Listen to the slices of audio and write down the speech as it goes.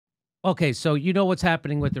Okay, so you know what's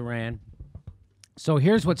happening with Iran. So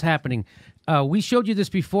here's what's happening. We showed you this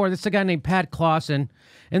before. This is a guy named Pat Clausen,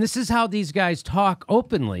 and this is how these guys talk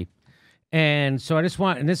openly. And so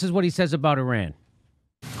and this is what he says about Iran.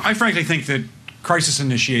 I frankly think that crisis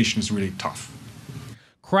initiation is really tough.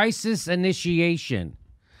 Crisis initiation.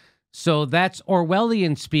 So that's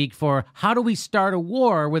Orwellian speak for how do we start a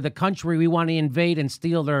war with a country we want to invade and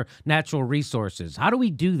steal their natural resources? How do we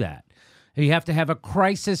do that? You have to have a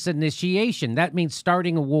crisis initiation. That means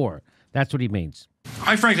starting a war. That's what he means.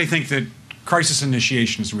 I frankly think that crisis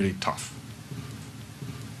initiation is really tough.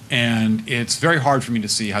 And it's very hard for me to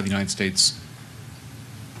see how the United States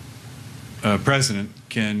president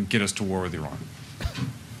can get us to war with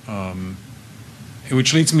Iran.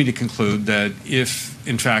 Which leads me to conclude that if,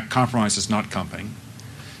 in fact, compromise is not coming,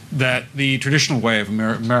 that the traditional way of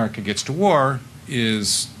America gets to war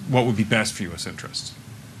is what would be best for U.S. interests.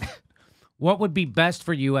 What would be best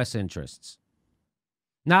for U.S. interests?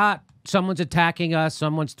 Not someone's attacking us,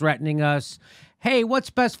 someone's threatening us. Hey, what's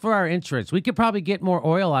best for our interests? We could probably get more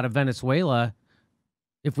oil out of Venezuela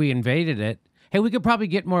if we invaded it. Hey, we could probably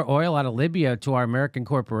get more oil out of Libya to our American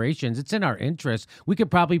corporations. It's in our interest. We could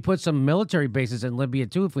probably put some military bases in Libya,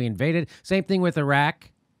 too, if we invaded. Same thing with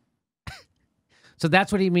Iraq. So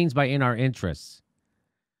that's what he means by in our interests.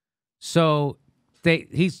 So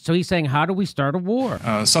he's saying, how do we start a war?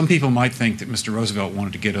 Some people might think that Mr. Roosevelt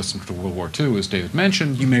wanted to get us into World War II, as David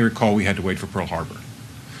mentioned. You may recall we had to wait for Pearl Harbor.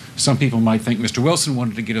 Some people might think Mr. Wilson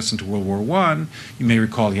wanted to get us into World War I. You may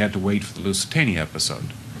recall he had to wait for the Lusitania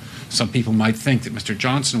episode. Some people might think that Mr.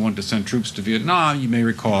 Johnson wanted to send troops to Vietnam. You may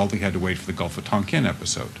recall we had to wait for the Gulf of Tonkin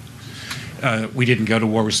episode. We didn't go to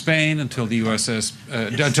war with Spain until the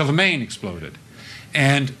until the Maine exploded.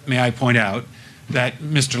 And may I point out that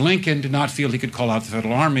Mr. Lincoln did not feel he could call out the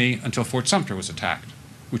Federal Army until Fort Sumter was attacked,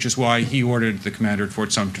 which is why he ordered the commander at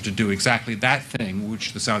Fort Sumter to do exactly that thing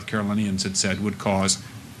which the South Carolinians had said would cause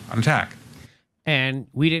an attack. And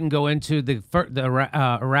we didn't go into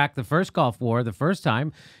Iraq, the first Gulf War, the first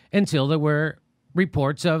time, until there were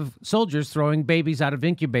reports of soldiers throwing babies out of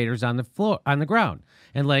incubators on the ground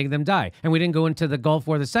and letting them die. And we didn't go into the Gulf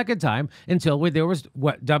War the second time until there was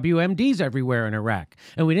WMDs everywhere in Iraq.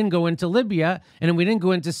 And we didn't go into Libya, and then we didn't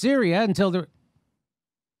go into Syria until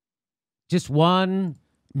just one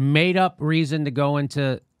made-up reason to go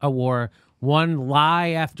into a war. One lie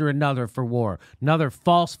after another for war. Another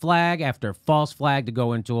false flag after false flag to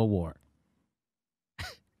go into a war.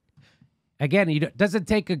 Again, it doesn't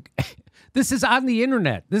take a... This is on the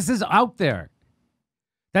internet. This is out there.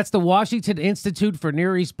 That's the Washington Institute for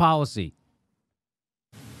Near East Policy.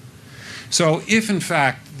 So if, in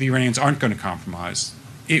fact, the Iranians aren't going to compromise,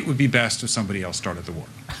 it would be best if somebody else started the war.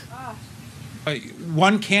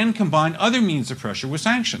 One can combine other means of pressure with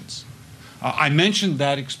sanctions. I mentioned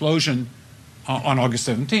that explosion on August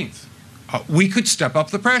 17th. We could step up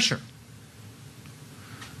the pressure.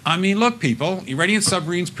 I mean, look, people, Iranian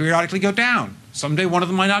submarines periodically go down. Someday one of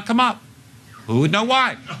them might not come up. Who would know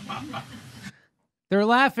why? They're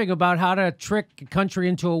laughing about how to trick a country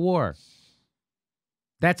into a war.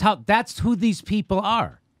 That's who these people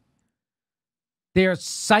are. They're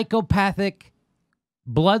psychopathic,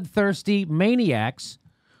 bloodthirsty maniacs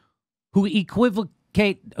who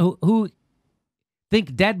who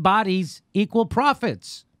think dead bodies equal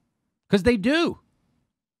profits. Because they do.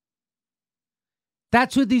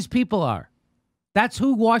 That's who these people are. That's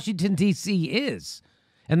who Washington, D.C. is.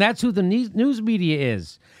 And that's who the news media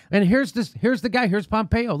is. And here's the guy. Here's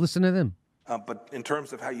Pompeo. Listen to them. But in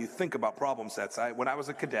terms of how you think about problem sets, when I was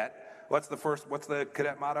a cadet, what's the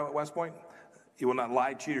cadet motto at West Point? You will not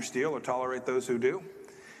lie, cheat, or steal, or tolerate those who do.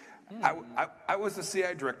 I was the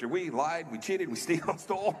CI director. We lied, we cheated, we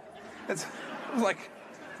stole. It was like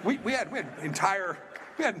we had entire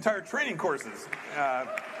training courses.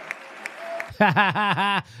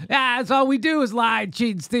 Yeah, that's all we do is lie,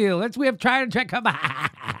 cheat, and steal. We have tried to check come.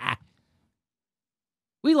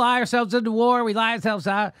 We lie ourselves into war. We lie ourselves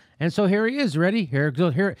out. And so here he is. Ready? Here's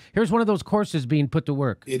one of those courses being put to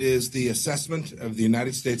work. It is the assessment of the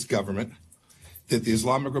United States government that the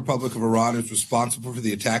Islamic Republic of Iran is responsible for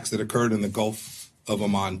the attacks that occurred in the Gulf of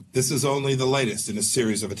Oman. This is only the latest in a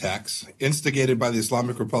series of attacks instigated by the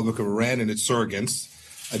Islamic Republic of Iran and its surrogates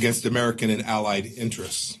against American and allied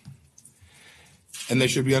interests. And they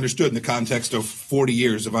should be understood in the context of 40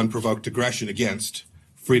 years of unprovoked aggression against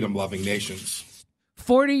freedom-loving nations.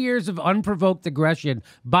 40 years of unprovoked aggression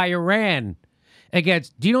by Iran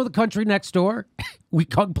against, do you know the country next door? We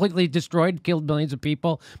completely destroyed, killed millions of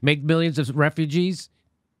people, made millions of refugees,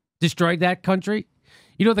 destroyed that country.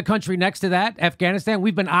 You know the country next to that, Afghanistan,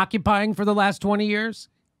 we've been occupying for the last 20 years?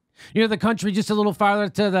 You know, the country just a little farther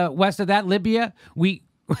to the west of that, Libya, we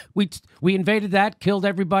invaded that, killed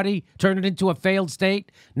everybody, turned it into a failed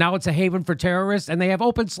state. Now it's a haven for terrorists, and they have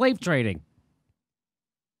open slave trading.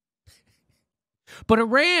 But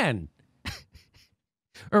Iran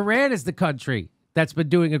is the country that's been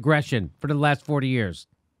doing aggression for the last 40 years.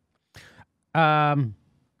 And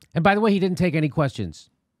by the way, he didn't take any questions.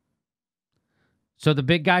 So the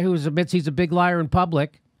big guy who admits he's a big liar in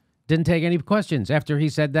public didn't take any questions after he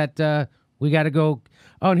said that we got to go.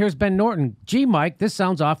 Oh, and here's Ben Norton. Gee, Mike, this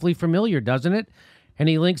sounds awfully familiar, doesn't it? And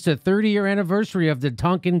he links to the 30-year anniversary of the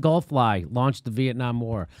Tonkin Gulf Lie, launched the Vietnam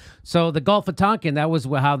War. So the Gulf of Tonkin, that was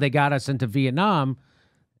how they got us into Vietnam.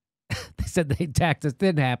 They said they attacked us.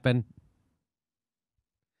 Didn't happen.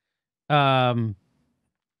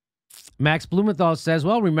 Max Blumenthal says,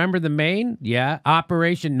 well, remember the Maine? Yeah.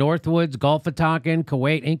 Operation Northwoods, Gulf of Tonkin,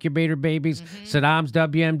 Kuwait incubator babies, Saddam's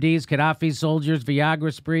WMDs, Gaddafi's soldiers,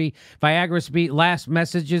 Viagra spree, last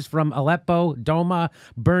messages from Aleppo, Doma,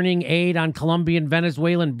 burning aid on Colombian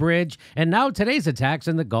Venezuelan bridge, and now today's attacks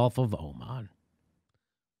in the Gulf of Oman.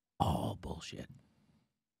 All bullshit.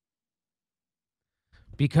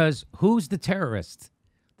 Because who's the terrorist?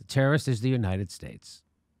 The terrorist is the United States.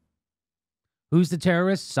 Who's the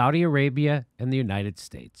terrorist? Saudi Arabia and the United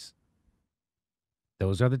States.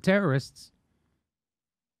 Those are the terrorists.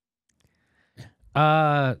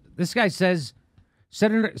 This guy says,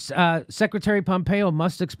 Secretary Pompeo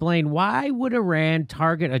must explain why would Iran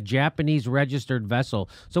target a Japanese registered vessel?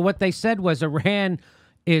 So what they said was Iran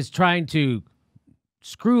is trying to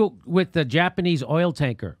screw with the Japanese oil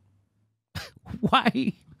tanker.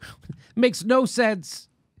 Why? Makes no sense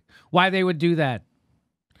why they would do that.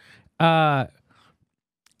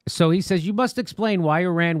 So he says, you must explain why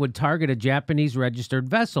Iran would target a Japanese registered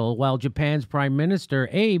vessel while Japan's Prime Minister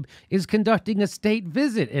Abe is conducting a state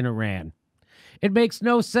visit in Iran. It makes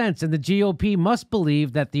no sense, and the GOP must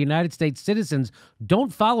believe that the United States citizens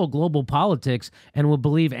don't follow global politics and will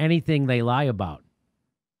believe anything they lie about.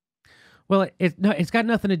 Well, it's got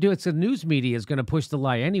nothing to do. It's the news media is going to push the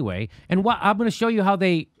lie anyway. And I'm going to show you how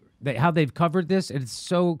they've covered this. It's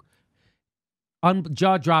so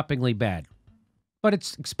jaw-droppingly bad. But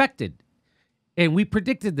it's expected. And we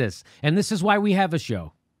predicted this. And this is why we have a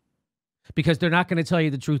show. Because they're not going to tell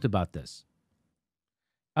you the truth about this.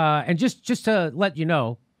 And just to let you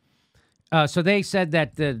know, so they said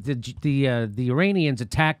that the Iranians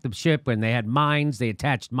attacked the ship when they had mines. They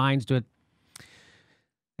attached mines to it.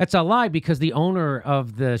 That's a lie because the owner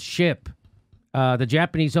of the ship, the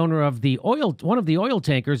Japanese owner of one of the oil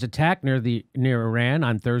tankers attacked near Iran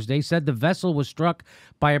on Thursday, said the vessel was struck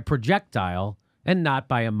by a projectile and not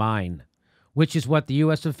by a mine, which is what the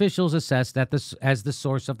U.S. officials assessed as the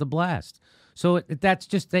source of the blast. So that's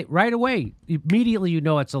just right away. Immediately, you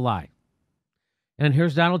know it's a lie. And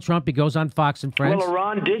here's Donald Trump. He goes on Fox and Friends. Well,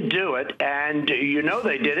 Iran did do it, and you know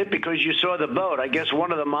they did it because you saw the boat. I guess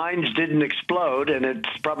one of the mines didn't explode, and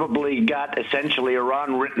it's probably got essentially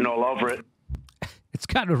Iran written all over it. It's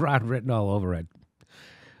got Iran written all over it.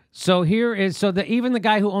 So even the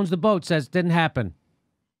guy who owns the boat says it didn't happen.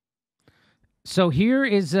 So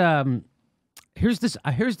here's this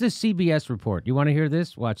CBS report. You want to hear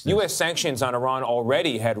this? Watch this. U.S. sanctions on Iran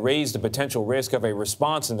already had raised the potential risk of a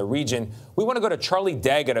response in the region. We want to go to Charlie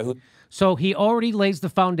Daggett. So he already lays the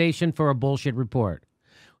foundation for a bullshit report.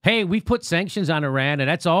 Hey, we've put sanctions on Iran, and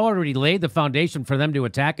that's already laid the foundation for them to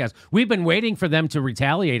attack us. We've been waiting for them to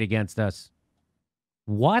retaliate against us.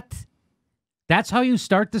 What? That's how you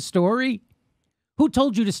start the story? Who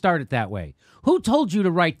told you to start it that way? Who told you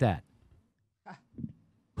to write that?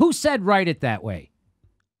 Who said write it that way?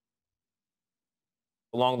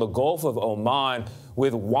 Along the Gulf of Oman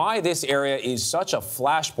with why this area is such a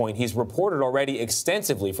flashpoint. He's reported already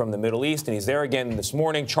extensively from the Middle East, and he's there again this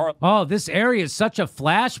morning. Oh, this area is such a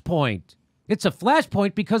flashpoint. It's a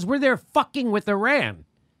flashpoint because we're there fucking with Iran.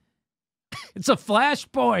 It's a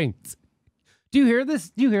flashpoint. Do you hear this?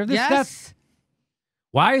 Do you hear this stuff?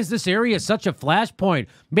 Why is this area such a flashpoint?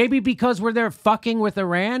 Maybe because we're there fucking with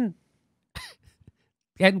Iran?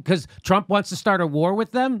 And because Trump wants to start a war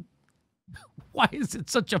with them? Why is it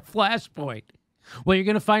such a flashpoint? Well, you're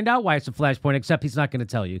going to find out why it's a flashpoint, except he's not going to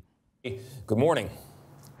tell you. Good morning.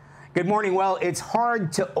 Good morning. Well, it's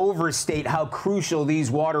hard to overstate how crucial these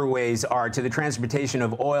waterways are to the transportation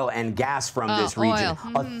of oil and gas from this region.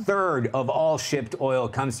 A third of all shipped oil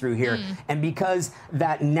comes through here. And because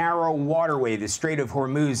that narrow waterway, the Strait of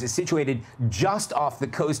Hormuz, is situated just off the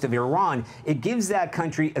coast of Iran, it gives that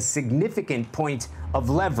country a significant point of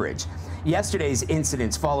leverage. Yesterday's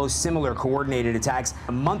incidents follow similar coordinated attacks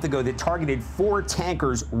a month ago that targeted 4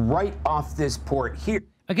 tankers right off this port here.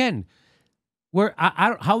 Again,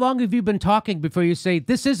 How long have you been talking before you say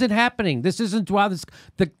this isn't happening? This isn't while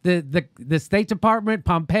the State Department,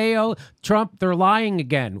 Pompeo, Trump, they're lying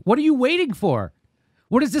again. What are you waiting for?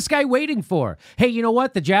 What is this guy waiting for? Hey, you know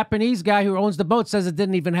what? The Japanese guy who owns the boat says it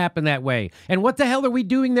didn't even happen that way. And what the hell are we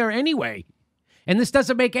doing there anyway? And this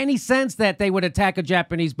doesn't make any sense that they would attack a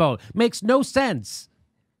Japanese boat. Makes no sense.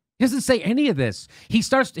 He doesn't say any of this.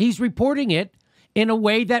 He's reporting it in a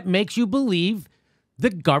way that makes you believe the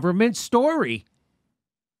government story.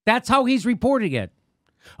 That's how he's reporting it.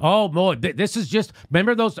 Oh, boy, this is just,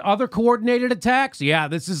 remember those other coordinated attacks? Yeah,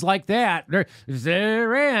 this is like that.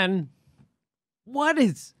 Iran. What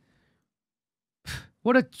an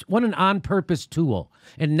on-purpose tool.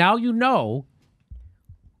 And now you know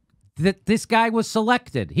that this guy was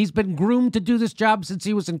selected. He's been groomed to do this job since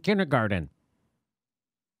he was in kindergarten.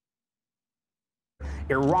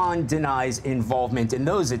 Iran denies involvement in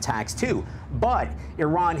those attacks, too. But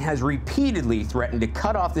Iran has repeatedly threatened to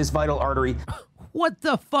cut off this vital artery. What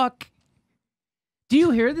the fuck? Do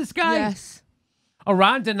you hear this guy? Yes.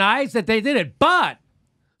 Iran denies that they did it, but...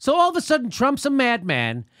 So all of a sudden, Trump's a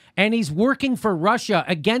madman, and he's working for Russia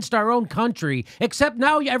against our own country, except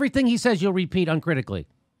now everything he says you'll repeat uncritically.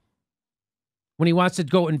 When he wants to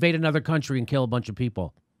go invade another country and kill a bunch of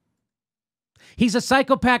people. He's a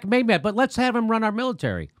psychopath madman, but let's have him run our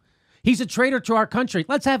military. He's a traitor to our country.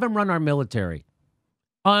 Let's have him run our military.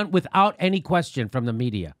 Without any question from the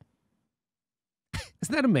media.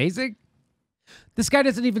 Isn't that amazing? This guy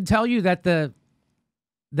doesn't even tell you that the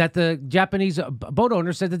Japanese boat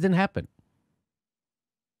owner said that didn't happen.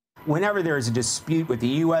 Whenever there is a dispute with the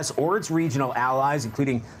U.S. or its regional allies,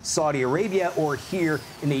 including Saudi Arabia or here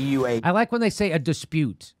in the UAE. I like when they say a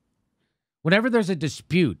dispute. Whenever there's a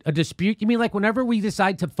dispute, you mean like whenever we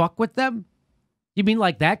decide to fuck with them? You mean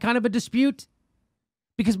like that kind of a dispute?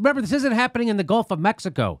 Because remember, this isn't happening in the Gulf of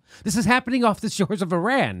Mexico. This is happening off the shores of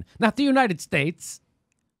Iran, not the United States.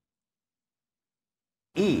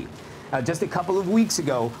 Just a couple of weeks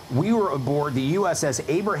ago, we were aboard the USS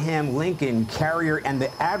Abraham Lincoln carrier, and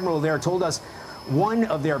the admiral there told us one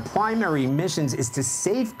of their primary missions is to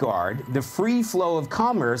safeguard the free flow of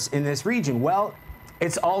commerce in this region. Well,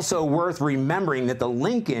 it's also worth remembering that the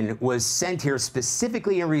Lincoln was sent here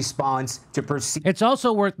specifically in response to perceived... It's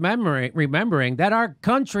also worth remembering that our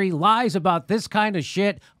country lies about this kind of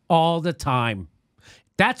shit all the time.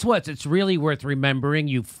 That's what it's really worth remembering,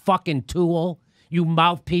 you fucking tool. You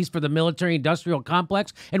mouthpiece for the military-industrial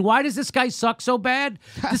complex. And why does this guy suck so bad?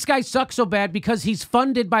 This guy sucks so bad because he's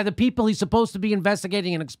funded by the people he's supposed to be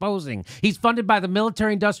investigating and exposing. He's funded by the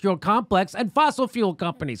military-industrial complex and fossil fuel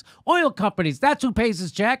companies, oil companies. That's who pays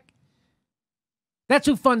his check. That's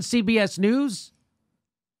who funds CBS News.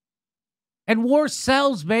 And war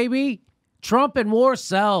sells, baby. Trump and war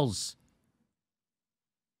sells.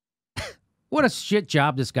 What a shit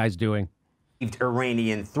job this guy's doing.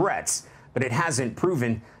 Iranian threats. But it hasn't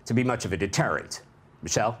proven to be much of a deterrent.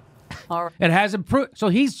 Michelle? All right. It hasn't proved. So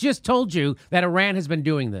he's just told you that Iran has been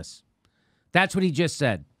doing this. That's what he just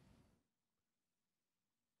said.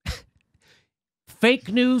 Fake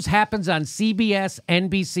news happens on CBS,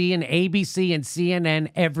 NBC, and ABC and CNN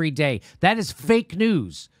every day. That is fake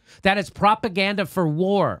news. That is propaganda for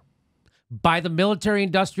war by the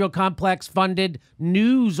military-industrial complex-funded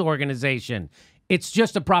news organization. It's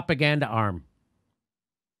just a propaganda arm.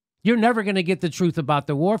 You're never going to get the truth about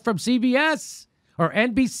the war from CBS or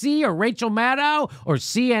NBC or Rachel Maddow or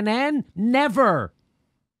CNN. Never.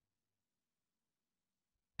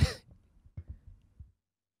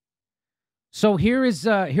 So here's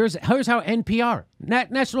how NPR,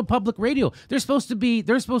 National Public Radio, they're supposed to be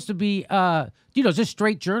just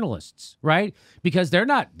straight journalists, right? Because they're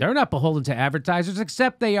not beholden to advertisers,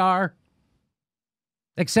 except they are.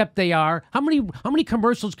 How many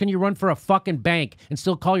commercials can you run for a fucking bank and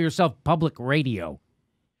still call yourself public radio?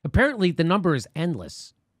 Apparently, the number is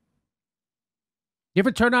endless. You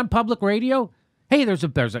ever turn on public radio? Hey, there's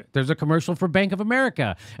a commercial for Bank of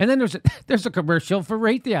America, and then there's a commercial for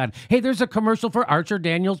Raytheon. Hey, there's a commercial for Archer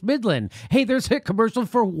Daniels Midland. Hey, there's a commercial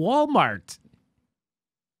for Walmart.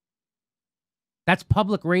 That's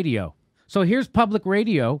public radio. So here's public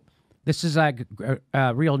radio. This is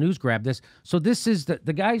Real News grabbed this. So this is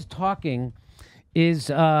the guy's talking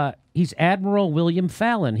is he's Admiral William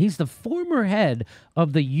Fallon. He's the former head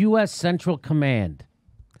of the U.S. Central Command.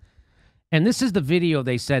 And this is the video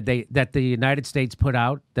they said that the United States put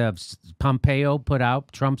out, the Pompeo put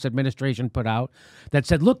out, Trump's administration put out, that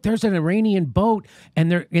said, look, there's an Iranian boat, and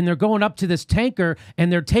they're going up to this tanker,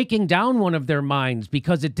 and they're taking down one of their mines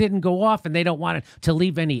because it didn't go off, and they don't want it to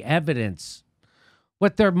leave any evidence.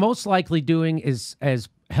 What they're most likely doing is, as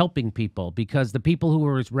helping people, because the people who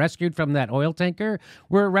were rescued from that oil tanker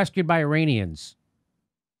were rescued by Iranians.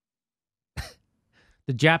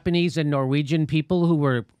 The Japanese and Norwegian people who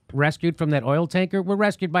were rescued from that oil tanker were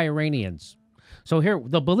rescued by Iranians. So here,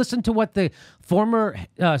 but listen to what the former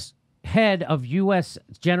head of U.S.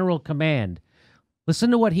 General Command, listen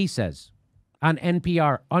to what he says on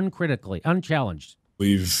NPR, uncritically, unchallenged.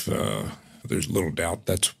 There's little doubt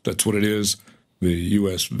that's what it is. The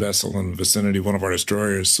U.S. vessel in the vicinity, one of our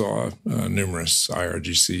destroyers, saw numerous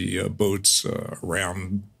IRGC boats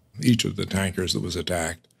around each of the tankers that was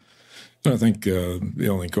attacked. And I think the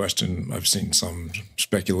only question, I've seen some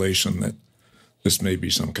speculation that this may be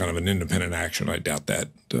some kind of an independent action. I doubt that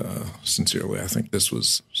sincerely. I think this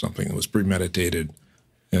was something that was premeditated,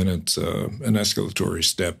 and it's an escalatory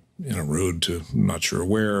step in a road to I'm not sure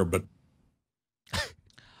where, but.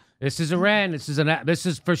 This is Iran. This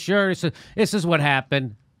is for sure. This is what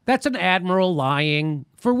happened. That's an admiral lying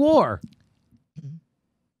for war.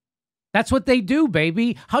 That's what they do,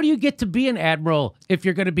 baby. How do you get to be an admiral if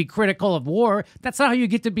you're going to be critical of war? That's not how you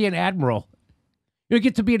get to be an admiral. You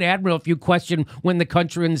get to be an admiral if you question when the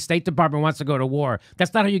country and the State Department wants to go to war.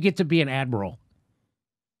 That's not how you get to be an admiral.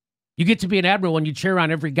 You get to be an admiral when you cheer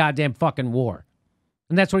on every goddamn fucking war.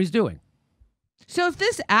 And that's what he's doing. So if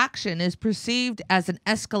this action is perceived as an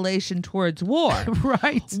escalation towards war,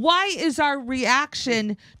 right? Why is our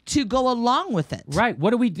reaction to go along with it? Right. What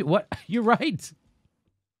do we do? What? You're right.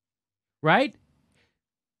 Right?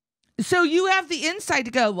 So you have the insight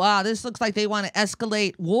to go, wow, this looks like they want to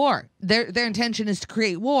escalate war. Their intention is to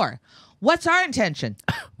create war. What's our intention?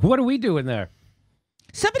 What are we doing there?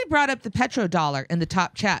 Somebody brought up the petrodollar in the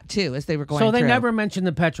top chat, too, as they were going through. So they never mentioned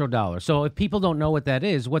the petrodollar. So if people don't know what that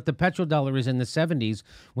is, what the petrodollar is in the 70s,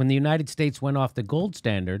 when the United States went off the gold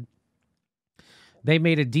standard, they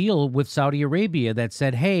made a deal with Saudi Arabia that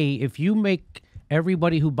said, hey, if you make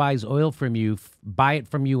everybody who buys oil from you buy it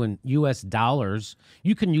from you in U.S. dollars,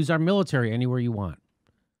 you can use our military anywhere you want,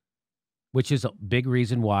 which is a big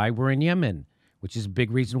reason why we're in Yemen, which is a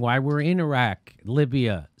big reason why we're in Iraq,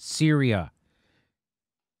 Libya, Syria.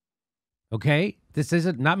 Okay? This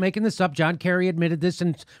isn't, not making this up. John Kerry admitted this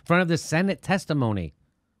in front of the Senate testimony,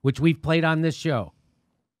 which we've played on this show.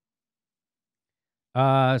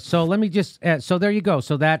 So let me just, so there you go.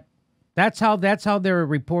 So that's how they're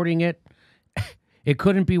reporting it. It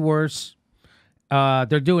couldn't be worse.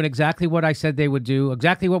 They're doing exactly what I said they would do,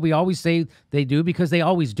 exactly what we always say they do, because they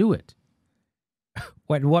always do it.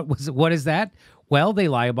 What is that? Well, they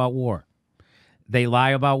lie about war. They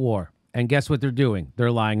lie about war. And guess what they're doing?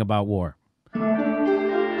 They're lying about war.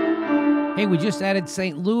 Hey, we just added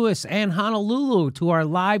St. Louis and Honolulu to our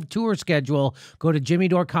live tour schedule. Go to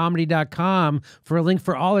jimmydorecomedy.com for a link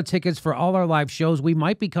for all the tickets for all our live shows. We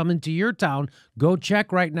might be coming to your town. Go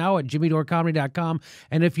check right now at jimmydorecomedy.com.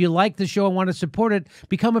 And if you like the show and want to support it,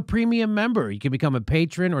 become a premium member. You can become a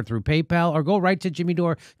patron or through PayPal, or go right to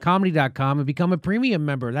jimmydorecomedy.com and become a premium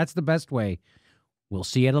member. That's the best way. We'll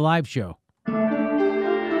see you at a live show.